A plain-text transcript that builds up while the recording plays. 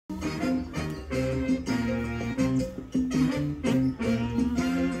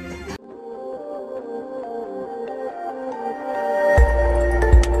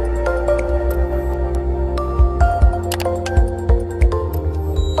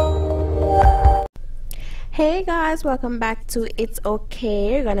Hey guys, welcome back to It's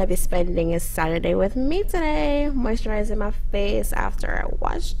Okay. You're gonna be spending a Saturday with me today, moisturizing my face after I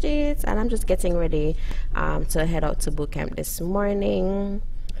washed it, and I'm just getting ready to head out to boot camp this morning.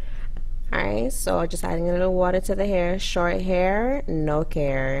 Alright, so just adding a little water to the hair. Short hair, no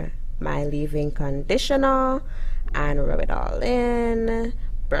care. My leave-in conditioner, and rub it all in.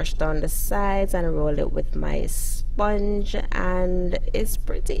 Brush down the sides and roll it with my sponge, and it's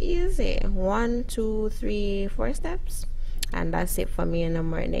pretty easy. 1, 2, 3, 4 steps, and that's it for me in the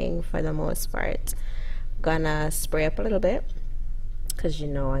morning for the most part. Gonna spray up a little bit because you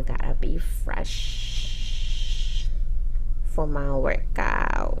know I gotta be fresh for my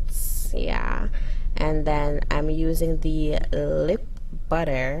workouts. Yeah, and then I'm using the lip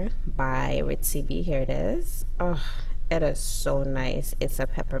butter by Ritzy B. Here it is. Oh, it is so nice. It's a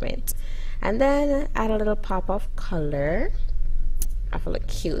peppermint. And then add a little pop of color. I feel like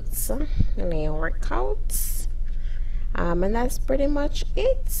cute in the workouts. And that's pretty much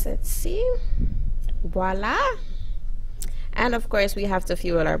it. Let's see. Voila. And of course we have to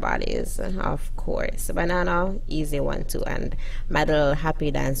fuel our bodies, of course. Banana, easy one too. And my little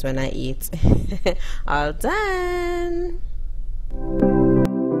happy dance when I eat. All done.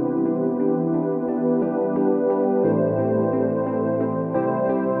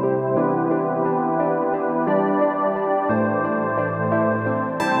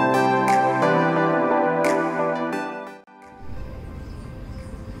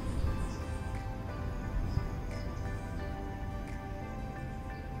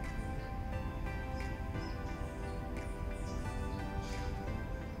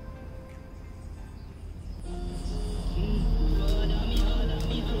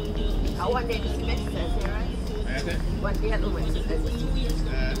 One day this semester, is that right? One day at the semester.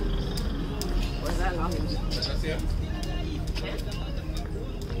 Was that long?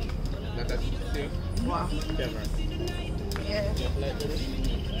 Wow. Yeah.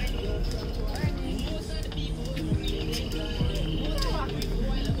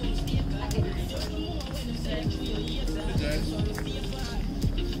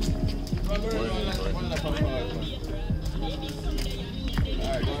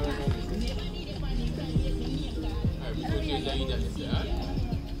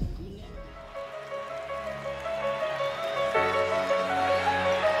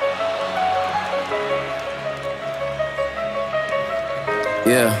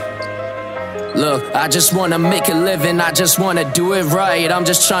 Yeah. Look, I just wanna make a living, I just wanna do it right. I'm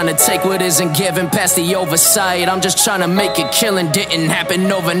just trying to take what isn't given past the oversight. I'm just trying to make a killing, didn't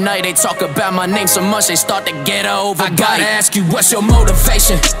happen overnight. They talk about my name so much, they start to get over. I gotta ask you, what's your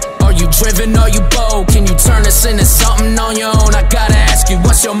motivation? Are you driven, are you bold? Can you turn this into something on your own? I gotta ask you,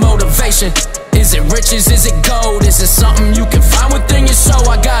 what's your motivation? Is it riches, is it gold? Is it something you can find within your soul?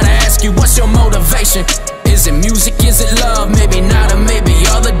 I gotta ask you, what's your motivation? Is it music, is it love? Maybe not, or maybe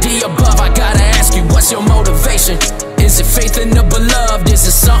all of the above. I gotta ask you, what's your motivation? Is it faith in the beloved? Is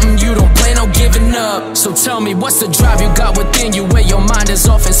it something you don't plan on giving up? So tell me, what's the drive you got within you, where your mind is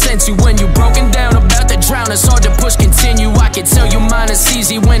often sent you? When you broken down about to drown, it's hard to push continue. I can tell you mine is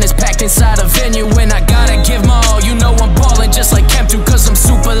easy when it's packed inside a venue. When I gotta give my all, you know I'm ballin' just like Kemp do, cause I'm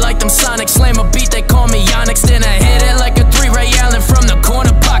super like them Sonic. Slam a beat, they call me Onyx. Then I hit it like a 3 Ray Allen from the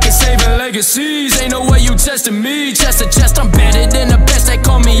corner pocket, saving legacies. Ain't no way you testing me. Chest to chest, I'm better than the best. They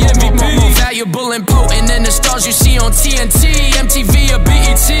call me MVP. More valuable and potent than the stars you see on TNT, MTV, or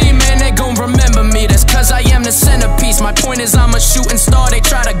BET. Man, they gon' remember me. That's cause I am the centerpiece. My point is I'm a shooting star. They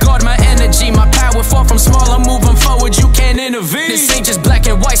try to guard my energy. My power far from small. I'm moving forward. You can't intervene. This ain't just black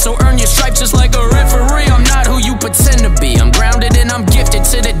and white, so earn your stripes just like a referee. I'm not who you pretend to be. I'm grounded and I'm gifted.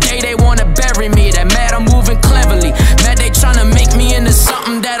 To the day they wanna bury me. That mad I'm moving cleverly. Mad they tryna make me into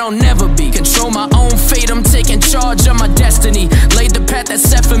something that I'll never be. Control my own fate. I'm taking charge of my destiny. Laid the path that's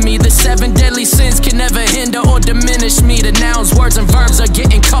set for me. The 7 deadly sins can never hinder or diminish me. The nouns, words, and verbs are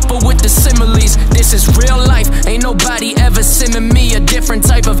getting coupled with the similes. This is real life. Ain't nobody ever simming me. A different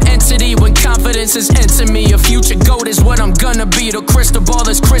type of entity when confidence is into me. A future goat is what I'm gonna be. The crystal ball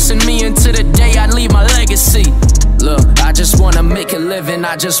that's christening me into the day I leave my legacy. Look, I just wanna make a living,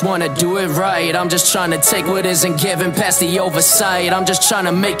 I just wanna do it right. I'm just trying to take what isn't given past the oversight. I'm just trying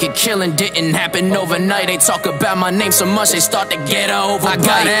to make a killing, didn't happen overnight. They talk about my name so much, they start to get over. I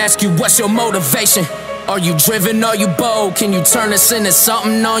gotta ask you, what's your motivation? Are you driven, are you bold? Can you turn this into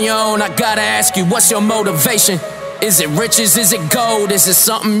something on your own? I gotta ask you, what's your motivation? Is it riches, is it gold? Is it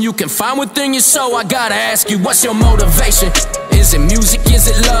something you can find within your soul? I gotta ask you, what's your motivation? Is it music, is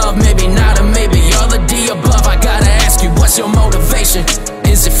it love? Maybe not, or maybe all of the above. I gotta ask you, what's your motivation?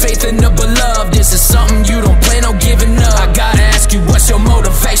 Is it faith in the beloved? Is it something you don't plan on giving up? I gotta ask you, what's your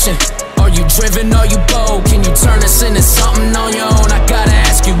motivation? Are you driven, are you bold? Can you turn this into something on your own? I gotta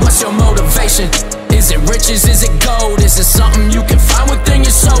ask you, what's your motivation? Is it riches, is it gold? Is it something you can find within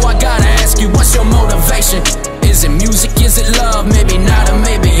your soul? I gotta ask you, what's your motivation? Is it music, is it love? Maybe not, or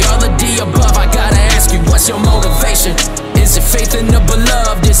maybe all of the above. I gotta ask you, what's your motivation? Is it faith in the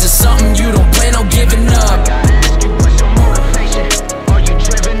beloved? Is it something you don't plan on giving up? I gotta ask you, what's your motivation? Are you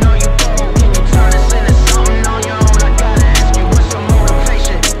driven, are you bold? Can you turn this into something on your own? I gotta ask you, what's your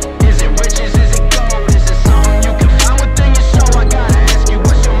motivation? Is it riches, is it gold? Is it something you can find within your soul? I gotta ask you,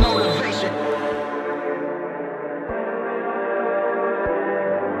 what's your motivation?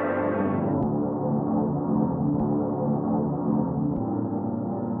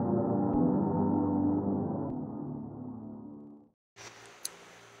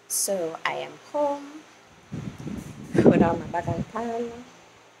 So I am home with all my bag and pan,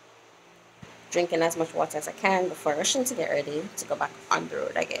 drinking as much water as I can before rushing to get ready to go back on the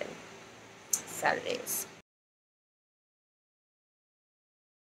road again. Saturdays.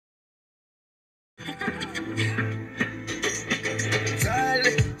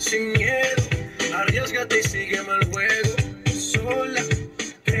 Dale, sin miedo, arriesgate y sígueme el juego. Sola,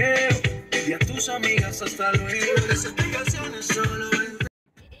 creo, y a tus amigas hasta luego. Las explicaciones solo en...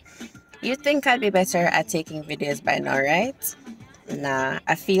 You think I'd be better at taking videos by now, right? Nah,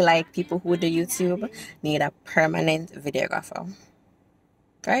 I feel like people who do YouTube need a permanent videographer.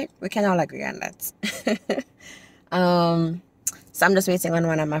 Right? We can all agree on that. So I'm just waiting on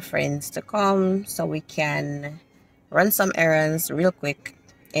one of my friends to come so we can run some errands real quick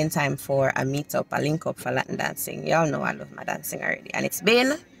in time for a meetup, a link up for Latin dancing. Y'all know I love my dancing already, and it's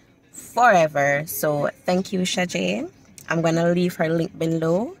been forever. So thank you, Shajay. I'm gonna leave her link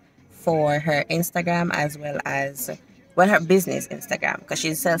below for her Instagram as well as, well, her business Instagram, because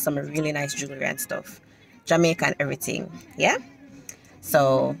she sells some really nice jewelry and stuff, Jamaica and everything. Yeah,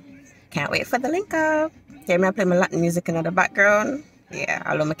 so can't wait for the link up. Hear me play my Latin music in the background. Yeah,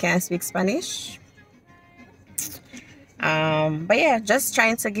 although I can't speak Spanish. But yeah, just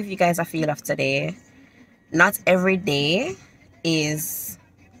trying to give you guys a feel of today. Not every day is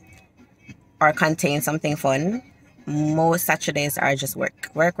or contains something fun. Most Saturdays are just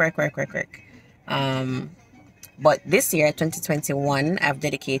work. But this year, 2021, I've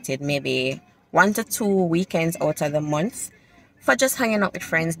dedicated maybe 1 to 2 weekends out of the month for just hanging out with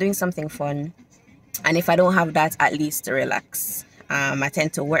friends, doing something fun. And if I don't have that, at least to relax. I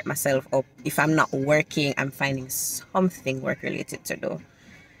tend to work myself up. If I'm not working, I'm finding something work related to do.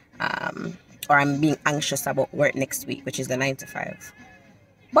 Or I'm being anxious about work next week, which is the 9 to 5.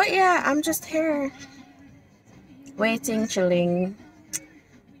 But yeah, I'm just here waiting, chilling,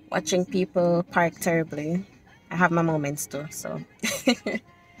 watching people park terribly. I have my moments too, so I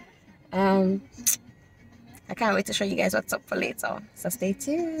can't wait to show you guys what's up for later. So stay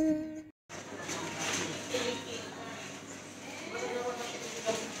tuned.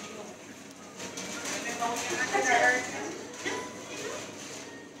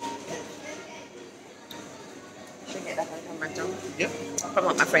 Should get that on camera too. Yeah.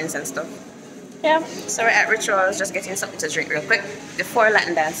 Promote my friends and stuff. Yeah, so we're at Rituals, just getting something to drink real quick before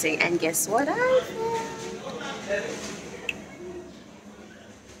Latin dancing, and guess what I found?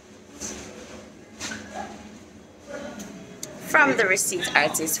 From the receipt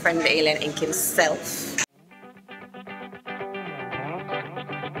artist, friend the alien ink himself.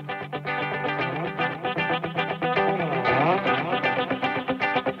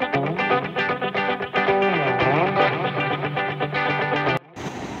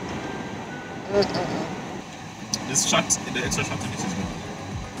 This shot, the extra shot in this is good.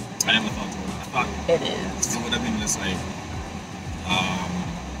 I never thought. I thought It is. it would have been just like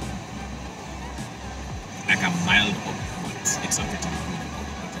a mild up, but it's a pretty good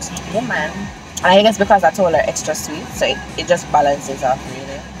up. It's not Yeah, man. I think it's because I told her extra sweet, so it just balances off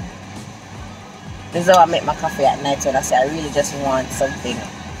really. This is how I make my coffee at night when I say I really just want something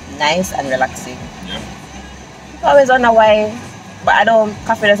nice and relaxing. Yeah. I always wonder why, but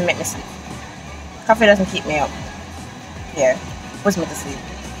coffee doesn't make me sleep. Coffee doesn't keep me up. Yeah, puts me to sleep.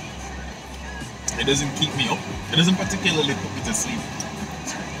 It doesn't keep me up. It doesn't particularly put me to sleep.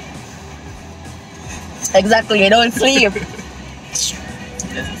 Exactly, you don't sleep.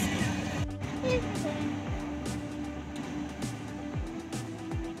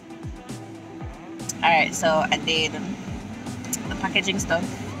 Alright, so I did the packaging stuff.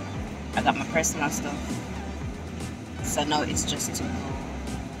 I got my personal stuff. So now it's just to go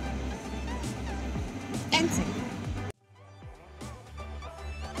dancing.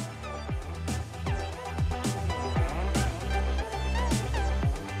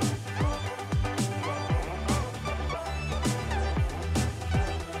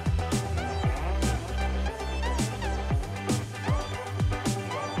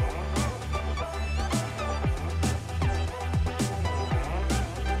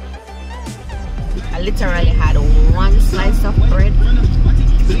 I literally had one slice of bread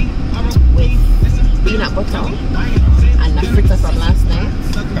with peanut butter and the fritter from last night.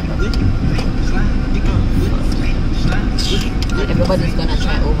 Everybody's gonna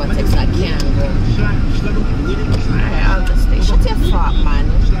try overtake, so I can't go. Alright, I'll just stay. Shut your fuck, man.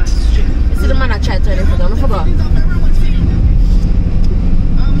 You see the man I tried to turn it for them, I forgot.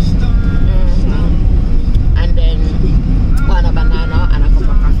 And then one a banana and a cup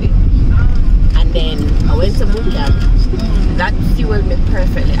of coffee. And then I went to boot camp. That fueled me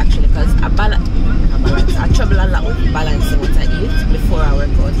perfectly actually, because I trouble a lot with balancing what I eat before I work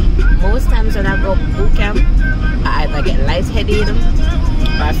out. Most times when I go boot camp, I either get lightheaded or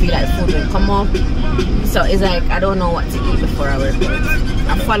I feel like food will come up. So it's like I don't know what to eat before I work out.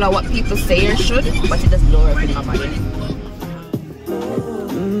 I follow what people say I should, but it just don't work in my body.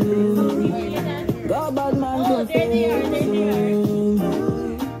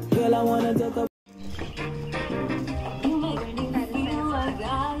 Girl, I wanna talk about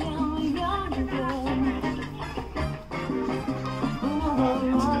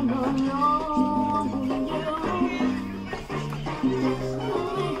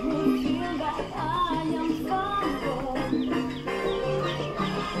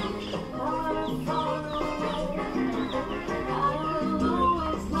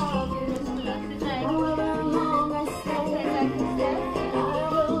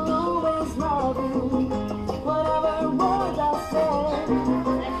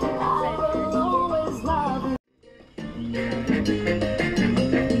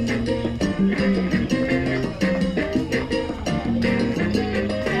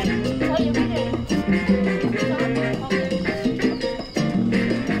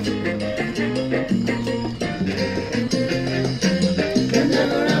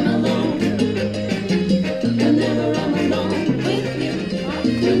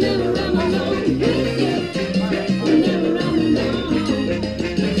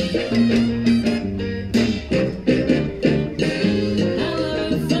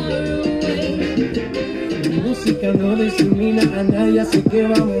no discrimina a nadie, así que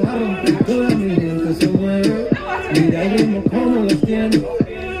vamos a romper. Toda mi gente se mueve, mira el ritmo como los tiene.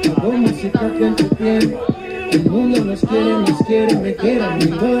 Hago música que entretiene. El mundo nos quiere, me quiere a mí.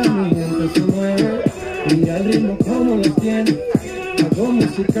 Toda mi gente se mueve, mira el ritmo como los tiene. Hago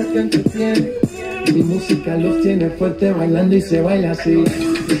música que entretiene. Mi música los tiene fuerte bailando y se baila así.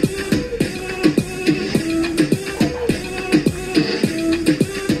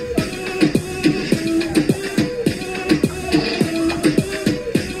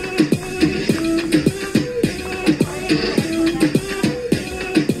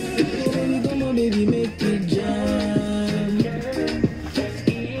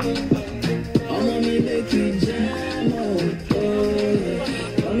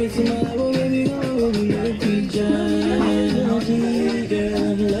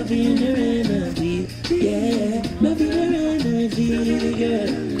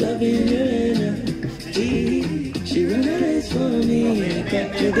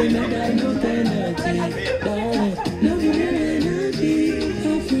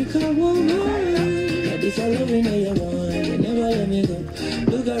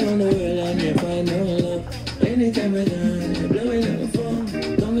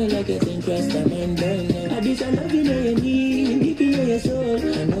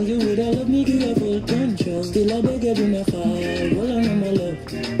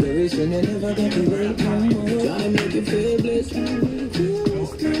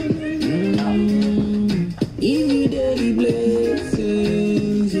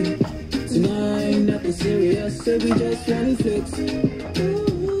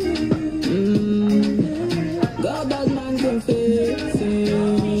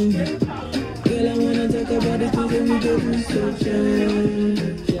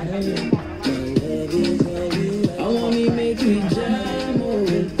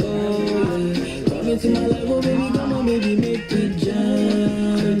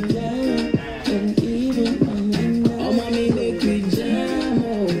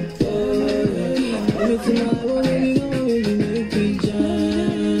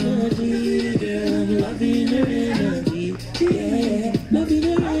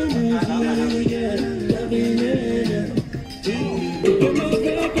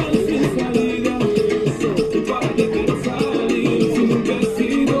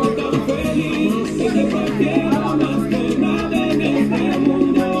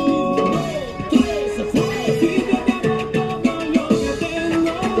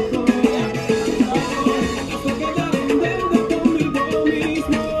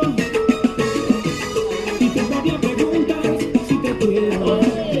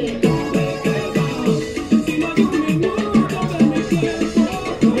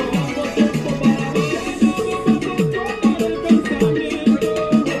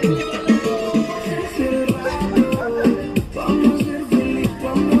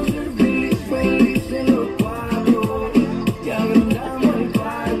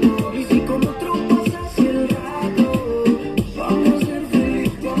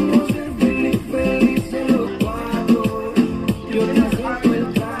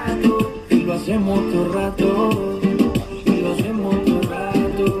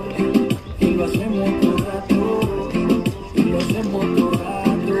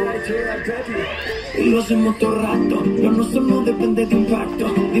 hacemos todo rato. Lo nuestro no depende de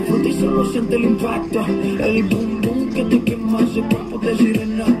impacto. Disfruta y solo siente el impacto. El boom boom que te quema ese cuerpo de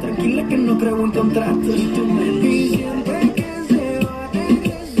sirena. Tranquila que no creo en contratos. Y siempre que se va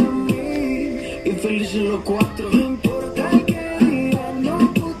regresa a mí. Y felices los cuatro. No importa que digan, no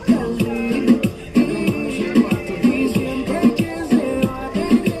putas sí. Y siempre que se va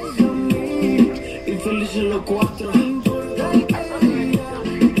regresa a mí. Y felices los cuatro.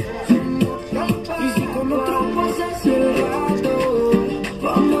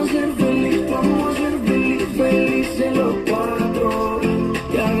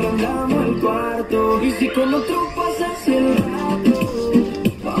 Y con otro pasas el rato,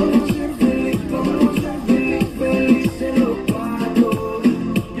 vamos a ser feliz, felices los cuatro.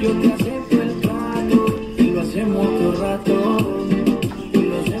 Yo te acepto el trato, y lo hacemos todo rato, y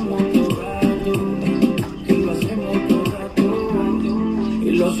lo hacemos todo rato, y lo hacemos todo rato, y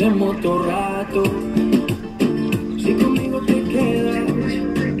lo hacemos todo rato. Si conmigo te quedas,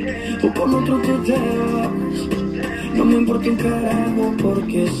 o con otro te vas, no me importa un carajo,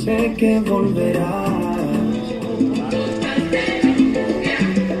 porque sé que volverás.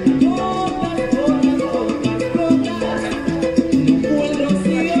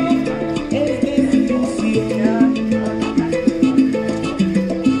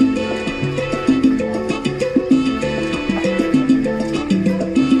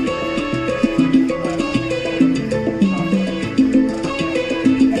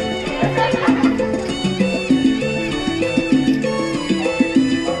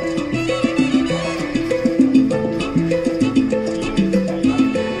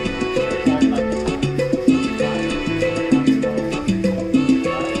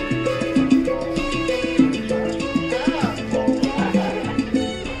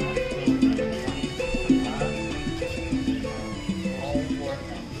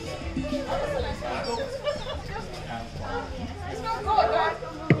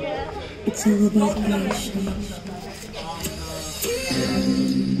 It's all about patience.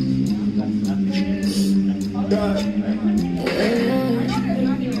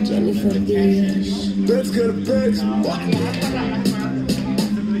 Jennifer Diaz. Let's get a bitch.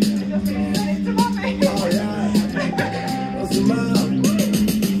 Oh yeah. What's the matter?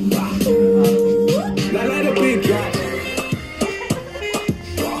 Now let it be drop.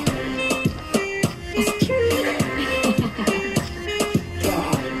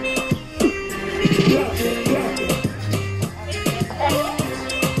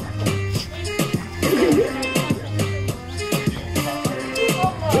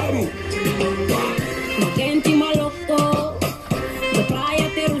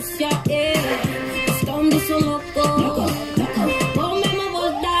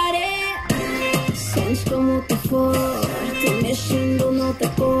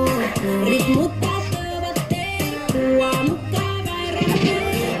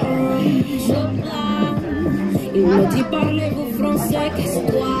 Ti parlevo français, qu'est-ce que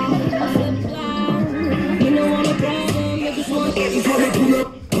toi? Je plane. You know what a problem, you just want to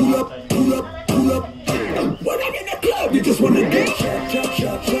pull up. When I'm in the club, you just wanna get shot.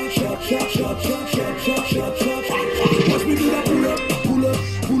 Watch me do that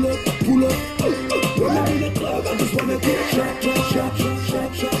pull up. When I'm in the club, I just wanna get shot.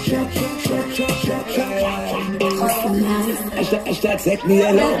 Hashtag take me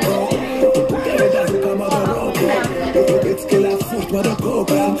a loco. It's que la fouche moi de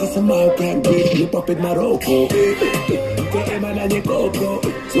coca. Quand ça m'a open bitch, le pop in Marocco. Que emana nie coco.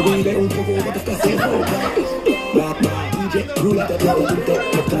 Subiré un poco de casi boca. La DJ rula de todo junto.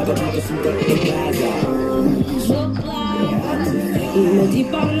 Cada uno de su casa. Me dit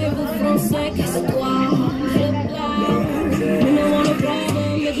parlez-vous français, qu'est-ce que toi? Je plane. You know what a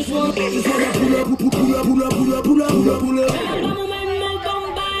problem, you just want to pull up.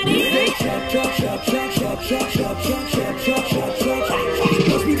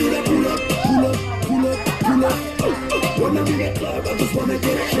 Watch me do that pull up. When I'm in the club, I just wanna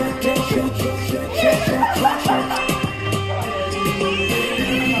get shot.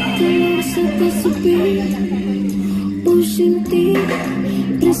 Saca subir, pushing deep,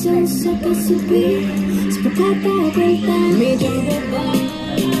 pressão saca subir, espocada aguenta. Me jogo vai,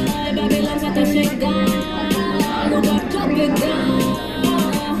 Baila já tá chegando, no quarto pegar.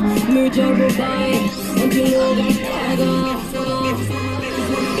 Me jogo vai, onde o lugar pega.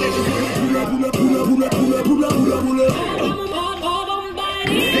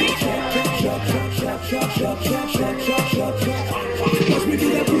 Watch me do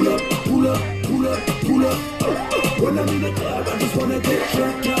that pull up. When I'm in the club, I just wanna get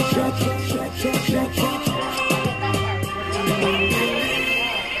shot.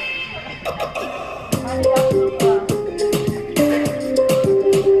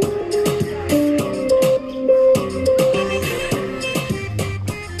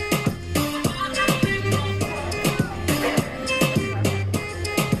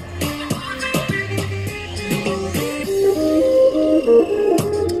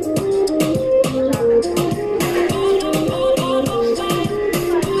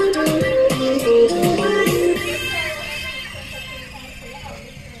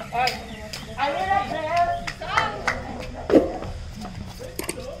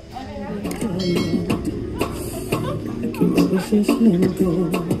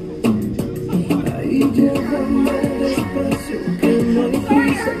 y llévame despacio, que no hay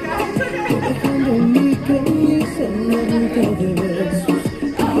prisa, dejando mi camisa blanca de besos,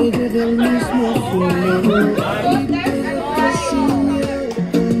 que lleve el mismo flor. Y quédate sin miedo,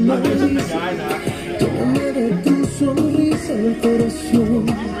 como dice, tómame de tu sonrisa el corazón,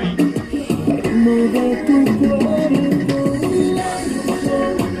 ritmo de tu cuerpo.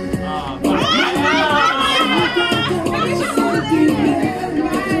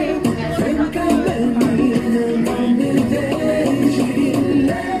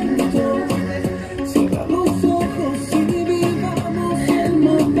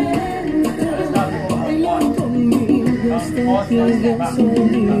 Que va a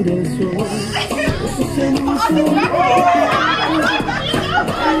salir el sol. Eso se me hizo.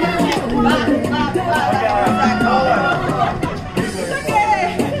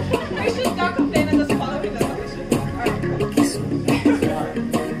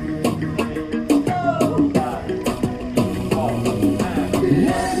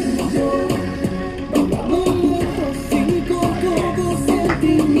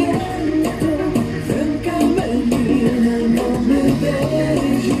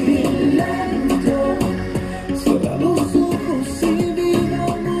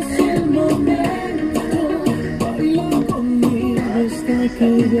 Que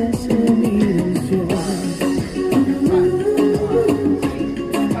ya se mira el sol.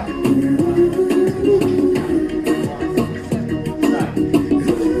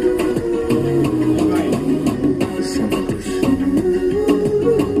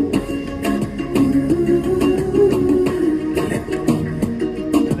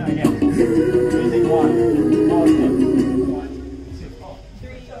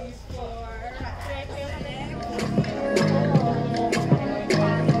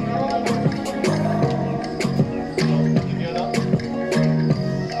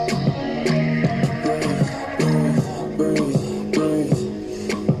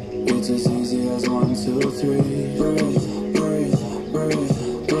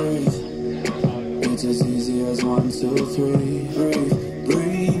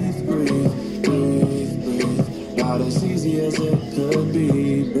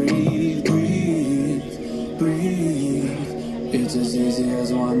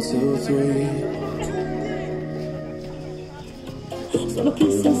 Solo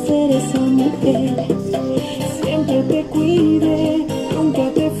quise ser esa mujer, siempre te cuide, nunca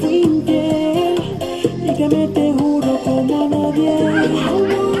te fui infiel. Dígame, te juro como nadie. I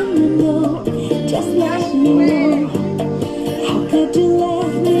wanna know, just let me know. How could you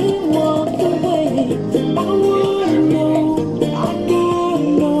let me walk away? I wanna know, I gotta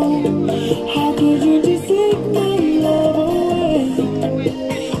know. How could you just take my love away?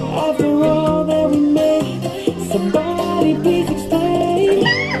 After all that we made, somebody please explain.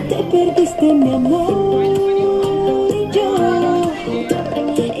 Te perdiste mi amor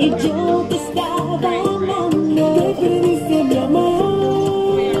y yo te estaba amando. Te perdiste mi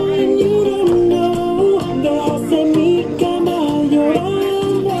amor, you don't know. Dejaste mi cama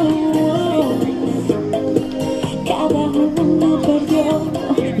llorando. Cada uno perdió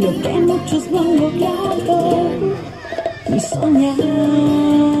lo que muchos no han logrado y soñando.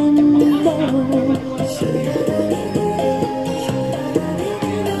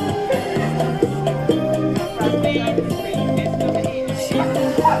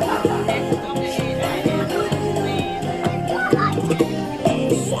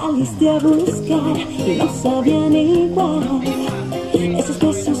 Saliste a buscar y no sabían igual esos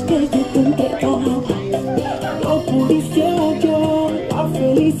besos que yo te entregaba. No pudiste hallar la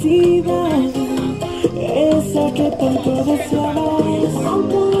felicidad, esa que tanto deseabas. I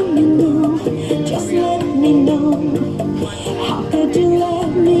wanna know, just let me know. How could you let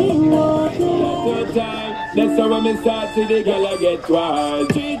me walk away? That's how when me start to the girl I get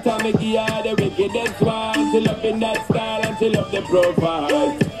wild. 3 times me give her the wickedest one. She love in that style and she love the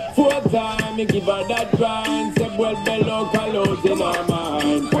profile. 4 times me give her that grind. Se vuelve loca, lost in her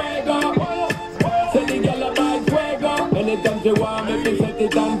mind. Fuego, say the girl about fuego. Anytime she want me, me set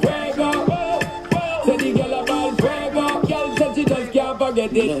it on fuego. Say the girl about fuego. Girl said she just can't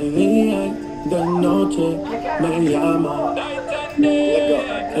forget it. De día y de noche me llama.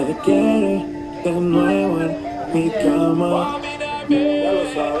 Que quiere de nuevo en mi cama.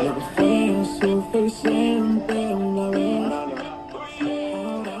 Lo que fue suficiente una vez.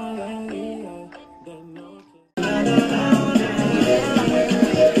 Ahora de día y de noche.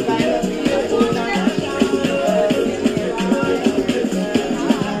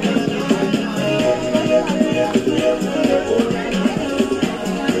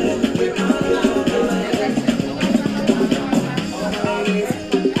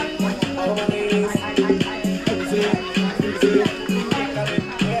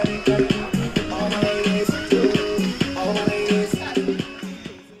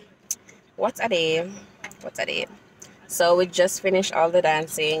 Saturday. What's a day? So we just finished all the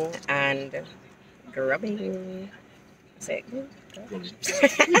dancing and grubbing. Say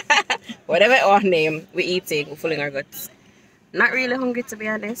whatever our name, we eating, we're filling our guts. Not really hungry, to be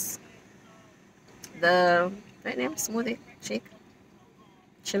honest. The right name, smoothie shake,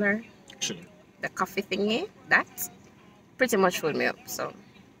 chiller, the coffee thingy, that pretty much filled me up. So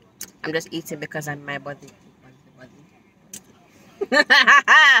I'm just eating because I'm my body.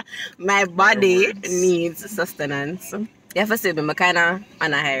 My body needs sustenance. You have to see me, I'm kind of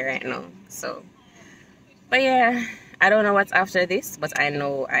on a high right now. So, but yeah, I don't know what's after this, but I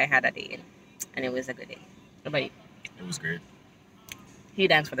know I had a day and it was a good day. What about you? It was great. He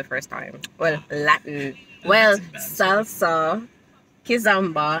danced for the first time. Well, Latin. Well, salsa,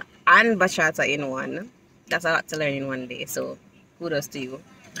 kizomba, and bachata in one. That's a lot to learn in one day. So, kudos to you.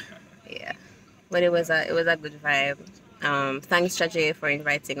 Yeah, but it was a good vibe. Thanks Chaje for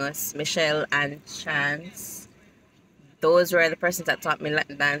inviting us. Michelle and Chance. Those were the persons that taught me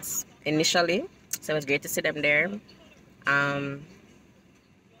Latin dance initially. So it was great to see them there.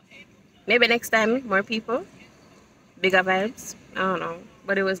 Maybe next time more people. Bigger vibes. I don't know.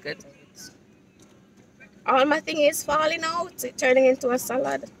 But it was good. All my thing is falling out, turning into a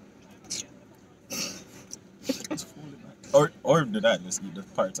salad. Or did I just eat the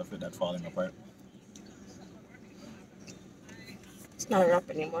parts of it that falling apart? It's not a wrap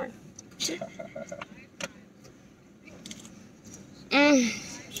anymore.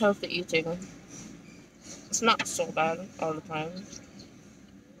 Healthy eating. It's not so bad all the time.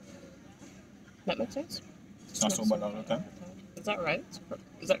 That makes sense? It's not so bad all the time? Is that right?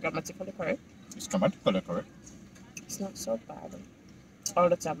 Is that grammatically correct? It's grammatically correct. It's not so bad all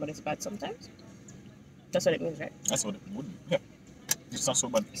the time, but it's bad sometimes. That's what it means, right? That's what it would be. Yeah. It's not so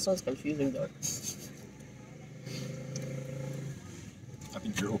bad. It sounds confusing though. I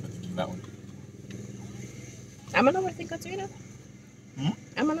think you're overthinking that one. I'm an overthinker too, you know?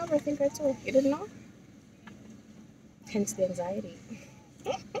 I'm an overthinker too. You didn't know? Hence the anxiety.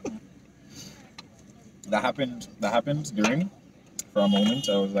 That happened during, for a moment,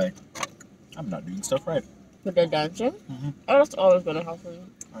 I was like, I'm not doing stuff right. With the dancing? Oh, that's always gonna happen.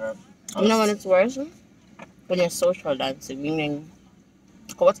 You know when it's worse? When you're social dancing, meaning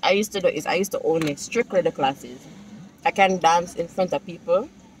what I used to do is I used to only strictly the classes. I can dance in front of people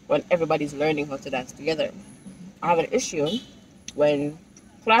when everybody's learning how to dance together. I have an issue when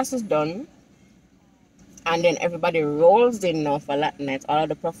class is done and then everybody rolls in now for Latin night. All of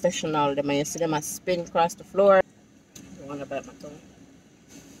the professional, them, and you see them spin across the floor. I don't want to bite my tongue.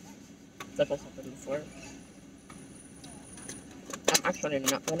 That has happened before. I'm actually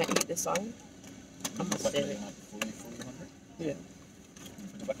not gonna eat this song. I'm gonna save it. Yeah.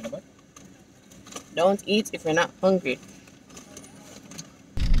 Put it back in the bag? Don't eat if you're not hungry.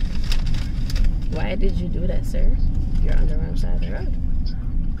 Why did you do that, sir? You're on the wrong side of the road.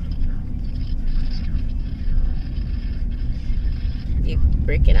 You're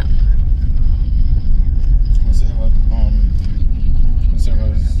breaking up.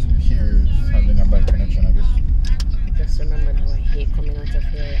 Servers here having a bad connection, I guess. Just remember how I hate coming out of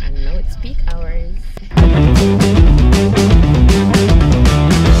here, and now it's peak hours.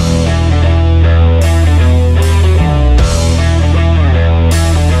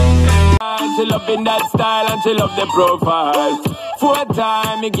 She love in that style and she love the profile. 4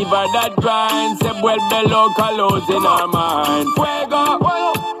 times, me give her that grind. Say, vuelve loca, los in her mind. Fuego,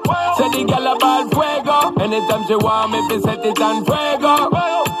 say the girl about fuego. Anytime she want me, fi set it on fuego.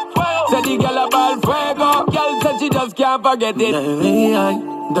 Say the girl about fuego. Girl said she just can't forget it. De día y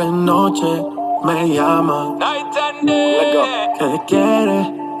de noche me llama. Night and day. Que quiere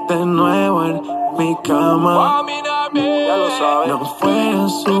de nuevo en mi cama. Want me not be. Ya lo sabes. No fue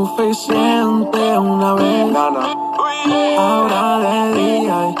suficiente una vez. Ahora de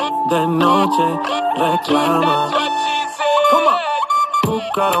día y de noche reclama. That's what she said. Come on. Tu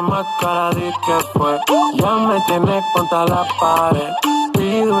cara más cara di que fue. Ya me tienes contra la pared.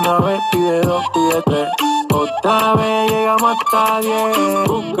 Pide una vez, pide 2, pide 3. Otra vez llegamos hasta 10.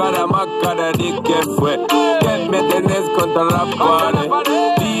 Tu cara más cara di que fue. Que me tenés contra la pared.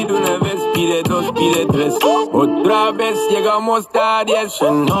 Pide una vez, pide 2, pide 3. Otra vez llegamos hasta 10.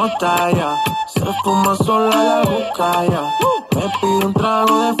 Se nota ya, se fuma sola la boca ya. Me pide un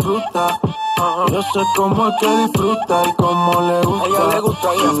trago de fruta. Yo sé cómo es que disfruta y cómo le gusta. A ella le gusta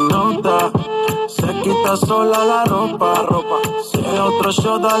ya. Se nota, Se quita sola la ropa, si es otro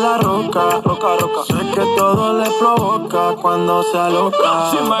shot a la roca, sé que todo le provoca cuando se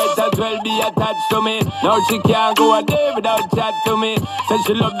aloca. She might as well be attached to me. Now she can't go a day without chat to me. Said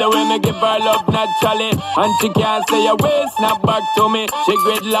she love the way me give her love naturally, and she can't say a word, snap back to me. She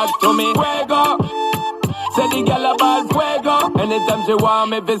gridlock to me. Fuego. Say the girl about fuego. Anytime she want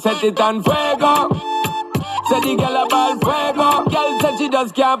me, fi set it on fuego. Say the girl about fuego. Girl said she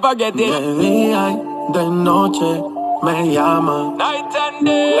just can't forget it. De día y de noche me llama. Night and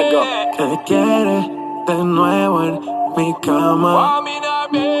day. Que quiere de nuevo en mi cama. Want me now,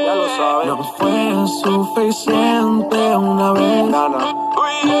 babe. Ya lo sabes. No fue suficiente una vez.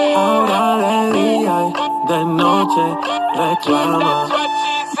 Ahora de día y de noche reclama. That's what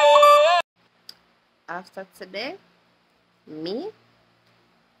she said. After today, me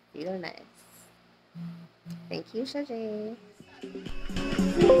feel nice. Thank you, Shajay.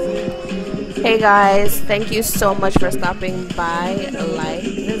 Hey guys, thank you so much for stopping by. Like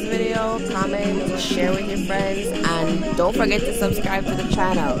this video, comment, share with your friends, and don't forget to subscribe to the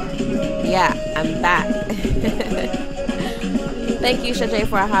channel. Yeah, I'm back. Thank you, Shajay,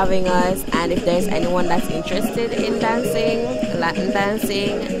 for having us. And if there's anyone that's interested in dancing, Latin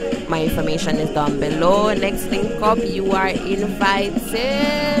dancing, my information is down below. Next link up, you are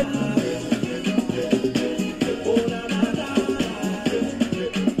invited.